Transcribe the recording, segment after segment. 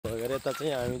भएर यता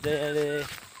चाहिँ हामी चाहिँ अहिले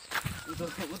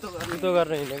उतो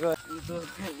गर्न हिँडेको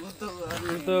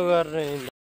उतो गर्न हिँड्दा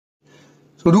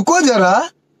रुको जरा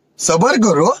सबर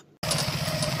करो।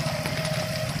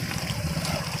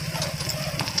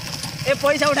 ए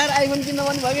पैसा उठाएर आइफोन किन्न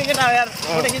पनि भयो केटा हो यार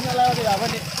फोटो खिच्न लगाउँदै भए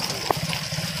पनि।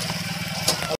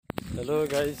 हेलो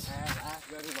गाइस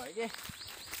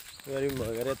गरौँ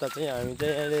भएर यता चाहिँ हामी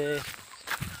चाहिँ अहिले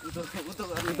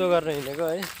उतो गर्न हिँडेको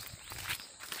है।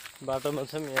 बाटोमा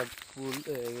छौँ यहाँ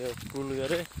पुल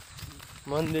गरे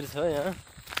मन्दिर छ यहाँ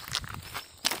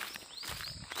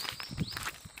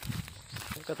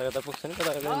कता कता पुग्छ नि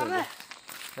कता कता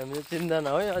हामी 3 जना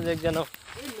हो अझ 1 जना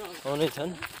आउने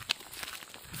छन्।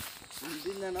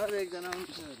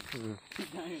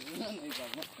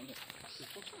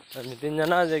 हामी 3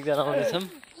 जना अझ 1 जना आउनेछौँ।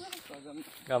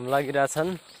 घाम लागिरहेछन्।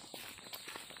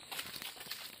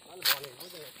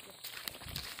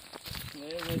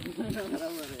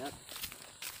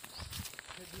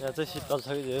 यहाँ चाहिँ शीतल छ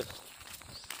कि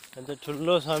यहाँ चाहिँ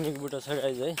ठुलो स्वामीको बुट्टा छ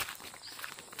गाइज है।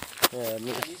 यहाँ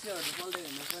हेर्नु यो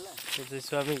चाहिँ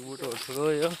स्वामीको बुट्टा हो ठुलो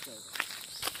यो।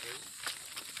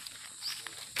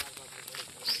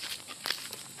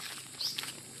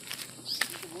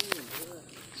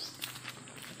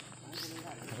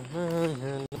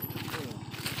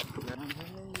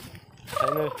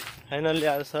 फाइनली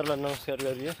आज सरलाई नमस्कार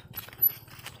गरियो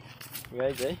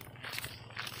गाइज है।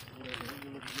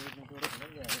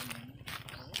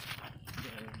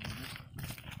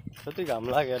 कति घाम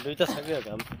लाग्यो दुईटा छ क्या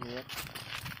घाम।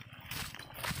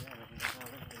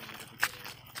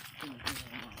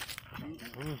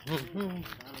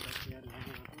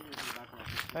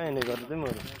 कहाँ हिँड्ने गर्नु चाहिँ म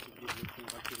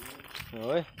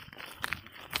है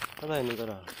कता हिँड्ने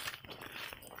गर।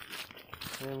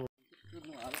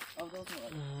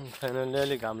 फाइनली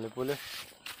अलिक घामले पोल्यो।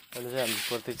 अहिले चाहिँ हामी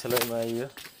प्रतीक्षालयमा आइयो।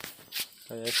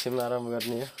 एकछिन आराम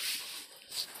गर्ने हो।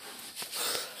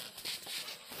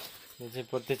 यो चाहिँ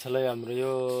प्रतीक्षालय हाम्रो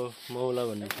यो मौला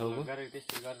भन्ने ठाउँको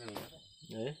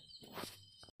है।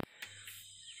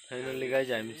 फाइनली गाइज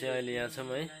हामी चाहिँ अहिले यहाँ छौँ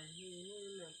है।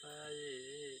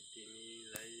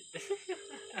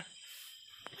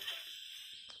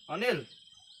 अनिल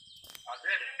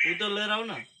उतो लिएर आऊ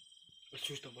न।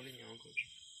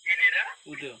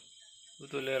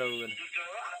 उतो लिएर आऊ गरे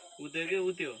उतो के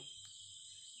उतो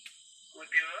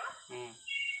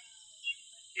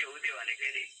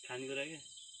खानेकुरा के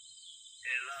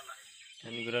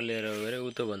खानेकुरा लिएर आऊ गरे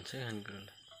उतो भन्छ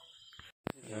खानेकुरालाई।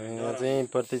 यहाँ चाहिँ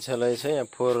प्रतीक्षालय छ। यहाँ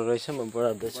फोहोर रहेछ म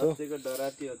बढाउँदैछु।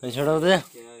 छोडाउँदै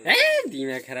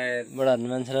बढार्ने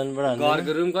मान्छेलाई पनि बढार्ने।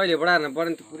 घरको रुम कहिले बढार्न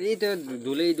पर्ने पुरै त्यो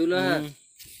धुलै धुलो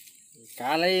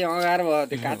कालै अगार भयो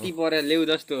त्यो काती पऱ्यो लेउ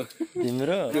जस्तो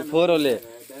तिम्रो त्यो फोहोरले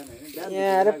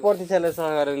यहाँ आएर प्रतीक्षालय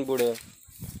सफा गरेर बुढ्यो।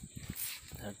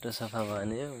 झट्ट सफा भयो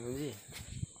नि मुजी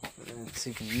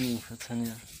छ नि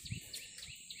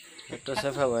झट्ट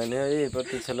सफा भयो नि है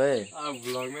प्रतीक्षालय।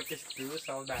 ब्लगमा त्यस्तो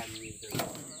सावधानी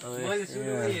मैले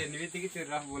सुरु हेर्ने बित्तिकै त्यो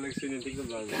रफ बोलेको सुने दिएको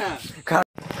ब्लग।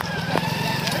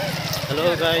 हेलो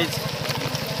गाइज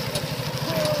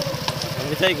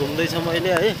हामी चाहिँ घुम्दैछौँ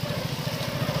अहिले है।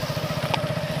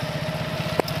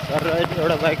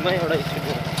 एउटा बाइकमा एउटा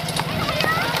स्कुटीमा।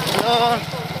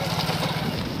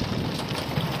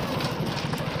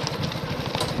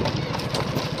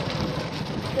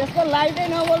 त्यसको लाइटै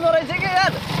नबोल्दो रहेछ कि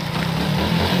यार।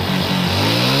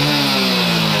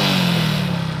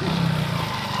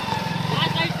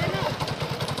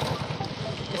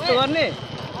 यस्तो गर्ने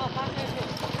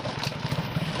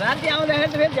राति आउँदाखेरि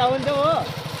त फेरि झ्याउ हुन्छ हो।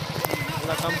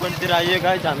 एउटा कम्पनीतिर आइयो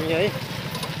गाइज हामी है।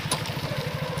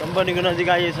 कम्पनीको नजिक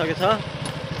आइसकेको छ।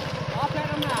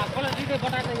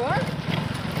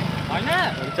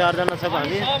 4 जना छ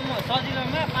हामी।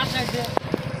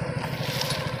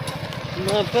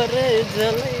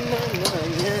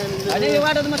 यो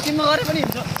बाटो त म चिम्म गरे पनि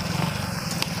हुन्छ।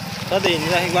 सधैँ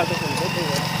हिँडिराखेको बाटो छ।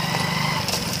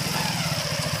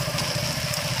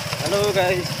 हेलो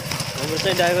गाइज हाम्रो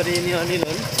चाहिँ ड्राइभर यिनी अनिल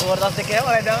हुन्। जबरजस्ती के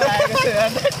भयो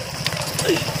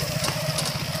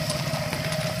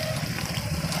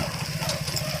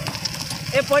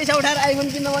ए पैसा उठाएर आइफोन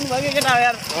किन्न पनि भयो केटा हो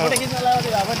यार फोटो खिच्न लगाउँदै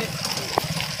भए पनि।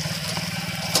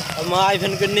 अब म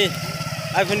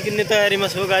आइफोन किन्ने तयारीमा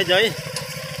छु गाइज है।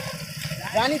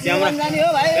 जाने चिसवन जाने हो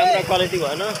भाइ। क्यामेरा क्वालिटी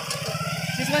भएन।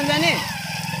 चिसवन जाने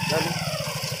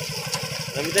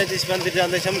हामी चाहिँ चिसवनतिर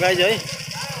जाँदैछौँ गाइज है।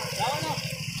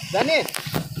 जाने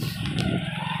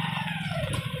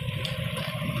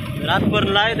रात पर्न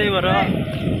लाग्यो त्यही भएर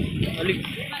अलिक।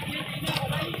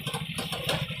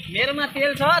 मेरोमा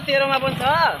तेल छ तेरोमा पनि छ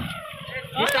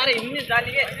बिस्तारै हिँड्ने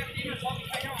जाने के।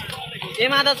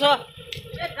 एमा त छ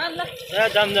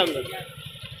जाम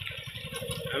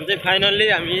हामी चाहिँ फाइनल्ली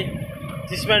हामी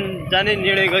चिसमान जाने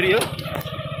निर्णय गरियो।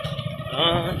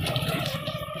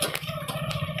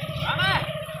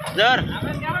 जर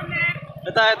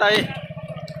यता यता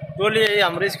टोली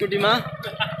हाम्रो स्कुटीमा,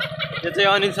 यो चाहिँ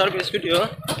अनिल सरको स्कुटी हो।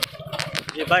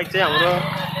 यो बाइक चाहिँ हाम्रो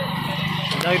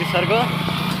जागिरी सरको।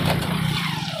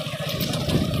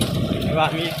 अब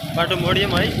हामी बाटो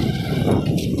मोड्यौँ है,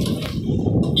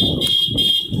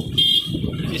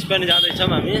 चिसमान जाँदैछौँ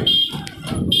हामी।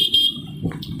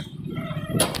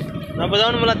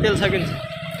 नबजाउनु मलाई तेल सकिन्छ।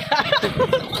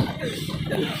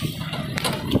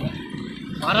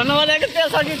 हराउन भनेको तेल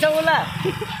सकिन्छ उसलाई।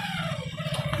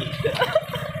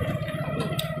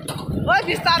 ओइ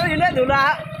बिस्तारो हिँड्ने धुला।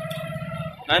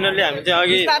 फाइनल्ली हामी चाहिँ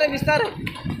अघि बिस्तारै बिस्तारै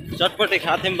चटपटे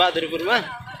खाएको थियौँ बहादुरपुरमा,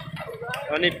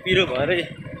 अनि पिरो भएरै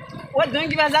ओ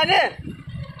डोङ्कीमा जाने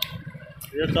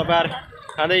यो चपार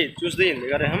खाँदै चुस्दै हिँड्दै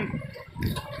गरेँ हम।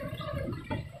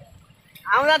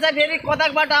 आउँदा चाहिँ फेरि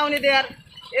कताको बाटो आउने त यार,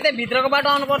 यतै भित्रको बाटो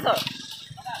आउनुपर्छ।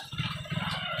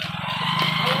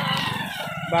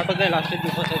 बाटो चाहिँ लास्टै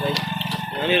दुःख छ भाइ,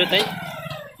 यहाँनिर चाहिँ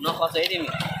नखर्च है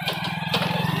तिमी।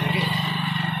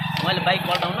 मैले बाइक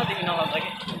पल्टाउन तिमी नखर्च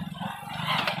कि।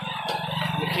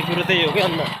 मुख्य कुरो त्यही हो कि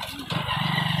अन्त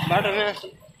बाटोमा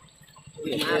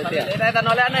यता यता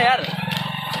नल्याउनु यार।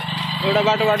 एउटा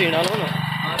बाटोबाट हिँडालौँ न।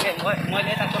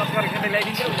 मैले यता क्रस गरेर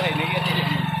ल्याइदिन्छु उसलाई हिँडेको।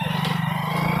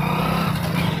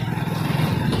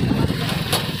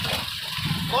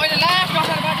 मैले लास्ट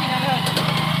बाटो हिँडेर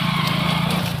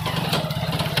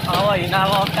अब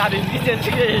हिँडालो गाडी बिचेछ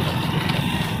कि।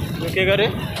 यो के गरे,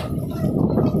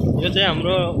 यो चाहिँ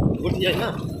हाम्रो गुटी होइन,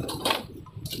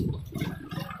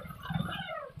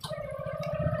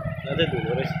 अझै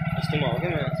धुलो रहेछ यस्तोमा हो क्या।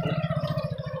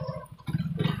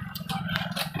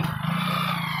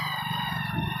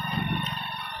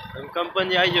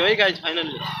 कंपनी आइयो है गाइज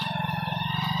फाइनल्ली।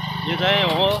 यो चाहिँ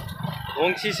हो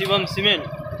होङसी शिवम सिमेन्ट।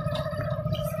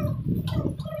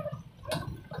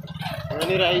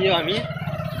 यहाँनिर आइयो हामी,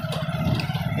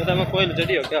 यतामा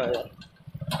पहिलोचोटि हो क्या हो यार।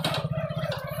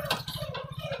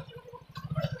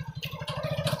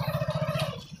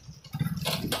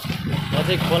 यहाँ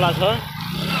चाहिँ खोला छ।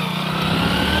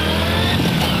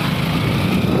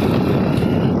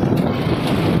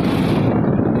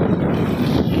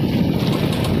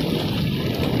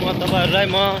 म तपाईँहरूलाई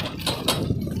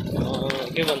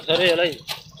के भन्छ अरे यसलाई,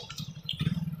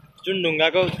 जुन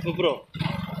ढुङ्गाको थुप्रो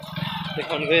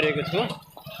देखाउन गइरहेको छु।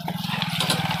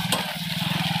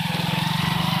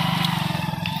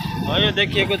 यो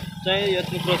देखिएको चाहिँ यो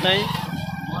थुप्रो चाहिँ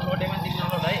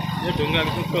यो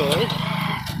ढुङ्गाको थुप्रो हो है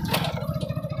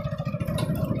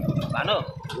भानु।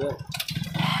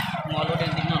 मलोटे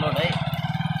दिनु लोड है।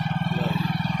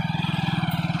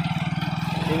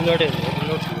 तिन लोटे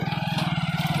नोट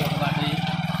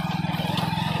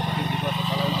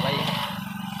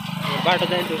बाटो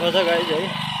चाहिँ दुःख छ गाइज है।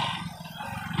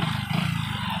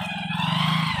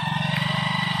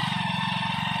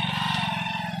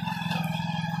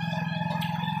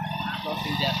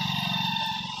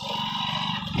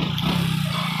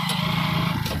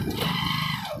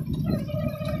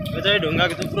 यो चाहिँ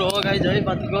ढुङ्गाको थुप्रो हो गाइज है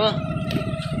माथिको।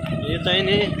 यो चाहिँ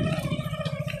नि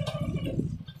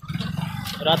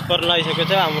रात पर लगाइसकेको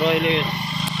छ हाम्रो, अहिले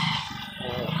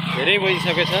धेरै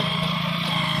बजिसकेको छ,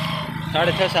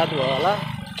 6:30-7 भयो होला।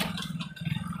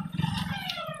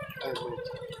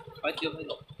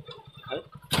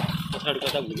 पछाडि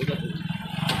कता भुलेको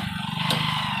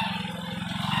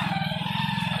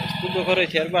यस्तो दुःख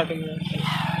रहेछ यार बाटोमा।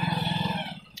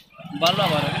 बल्ल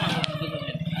भएर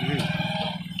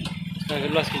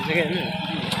लस्किन्छ क्या होइन।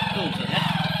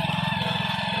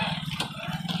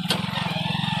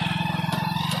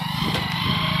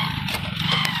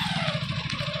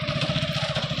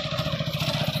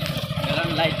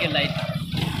 लाइट के लाइट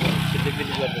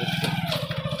फिल्ली गर्दो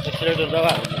एक्सिलेटर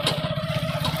दबा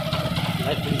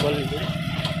लाइट पनि बलिन्छ।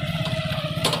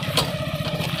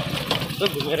 त्यो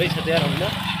घुमेरै छ त्यहाँ भन्दा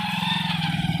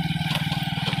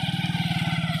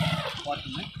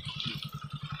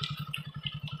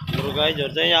हाम्रो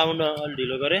गाइजहरू चाहिँ आउन अलि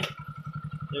ढिलो गरे,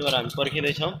 त्यही भएर हामी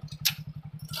पर्खिँदैछौँ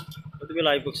कति बेला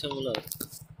आइपुग्छ मलाई।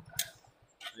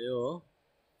 यो हो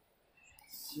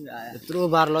यत्रो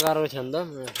बार लगाएर रहेछ नि त।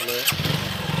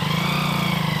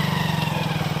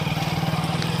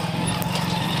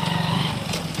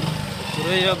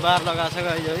 पुरै यो बार लगाएको छ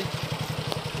गाइज है।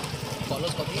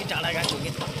 कलस कति टाढा गएको कि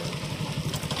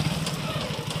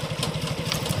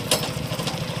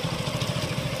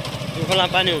खोला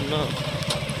पानी हुन्न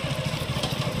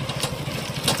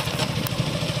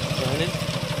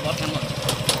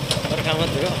बर्खा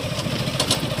मात्रै हो।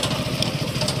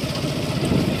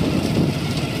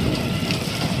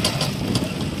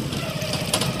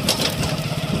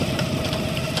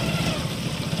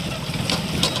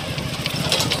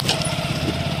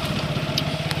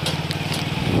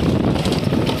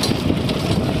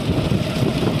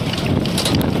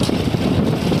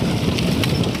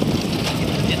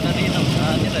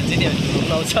 चाहिँ नि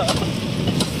लाउँछ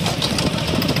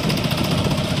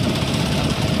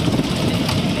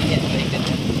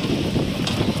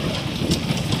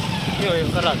के हो यो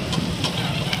कलर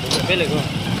बेलेको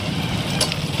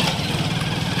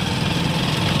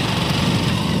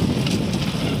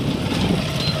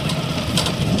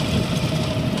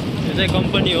यो चाहिँ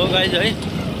कम्पनी हो गाइज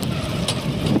है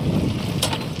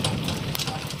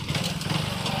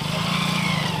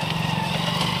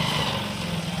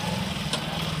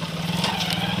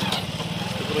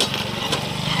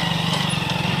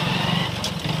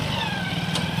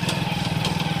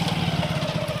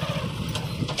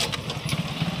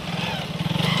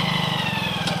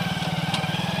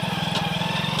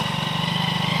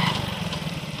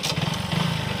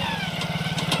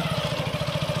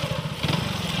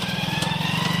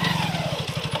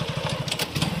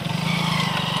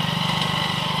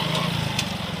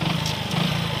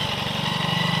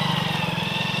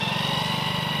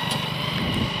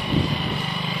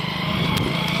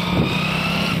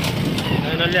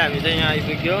फाइनली हामी चाहिँ यहाँ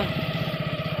आइपुग्यो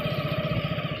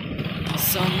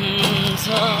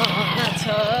सम्झना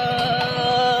छ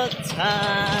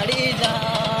छाडी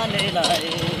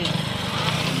जानेलाई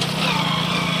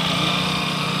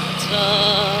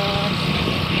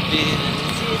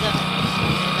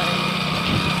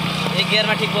एक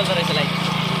गियरमा ठिक बोल्दो रहेछ लाइक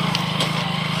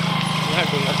यहाँ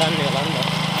ढुङ्गा तान्ने होला नि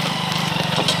त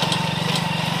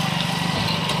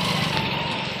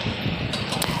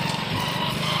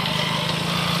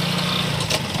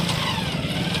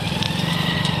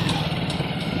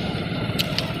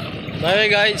बाई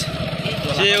गाइज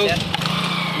चाहिँ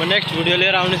म नेक्स्ट भिडियो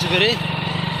लिएर आउनेछु फेरि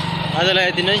आजलाई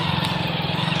यति नै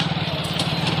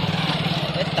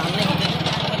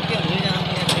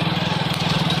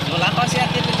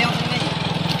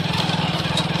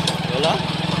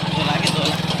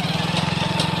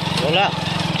झोला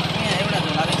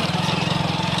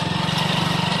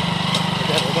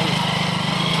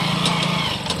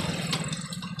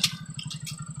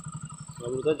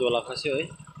हाम्रो त झोला खस्यो है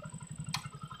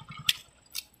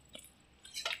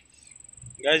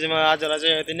गाइज म आजलाई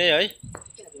चाहिँ यति नै है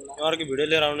अर्को भिडियो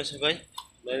लिएर आउनेछु भाइ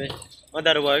बाई बाई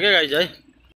अँध्यारो भयो क्या गाइज है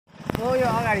हो यो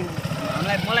अगाडि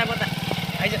मलाई बता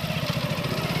आइज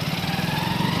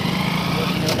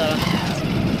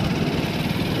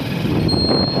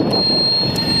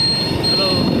हेलो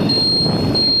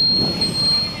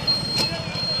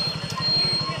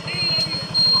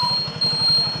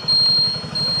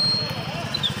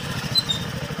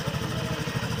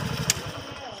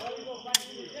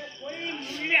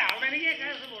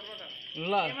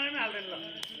ल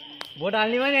भोट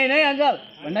हाल्ने पनि होइन है अङ्कल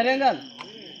भण्डारी अङ्कल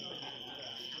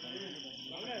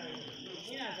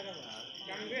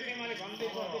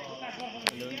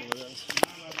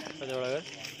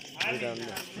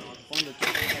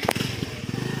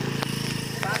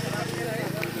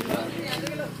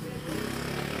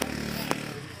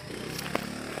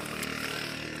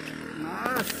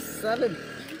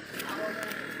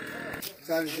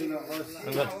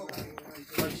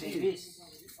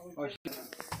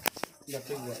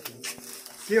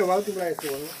के हो भाउ तिमीलाई यस्तो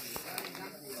भन्नु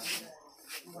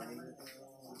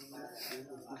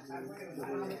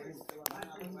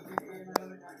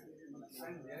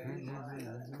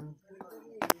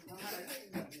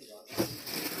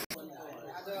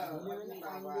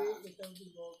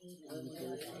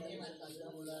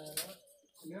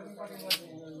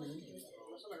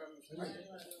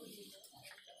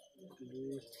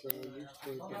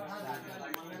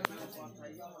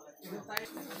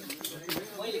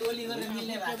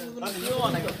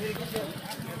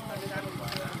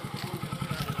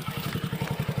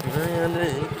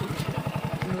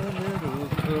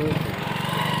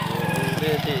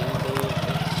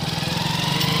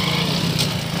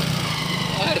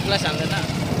प्लस हाल्दैन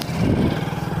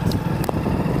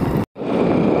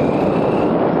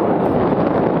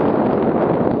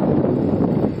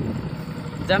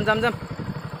जाम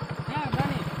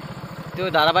त्यो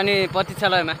धारापानी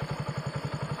प्रतीक्षालयमा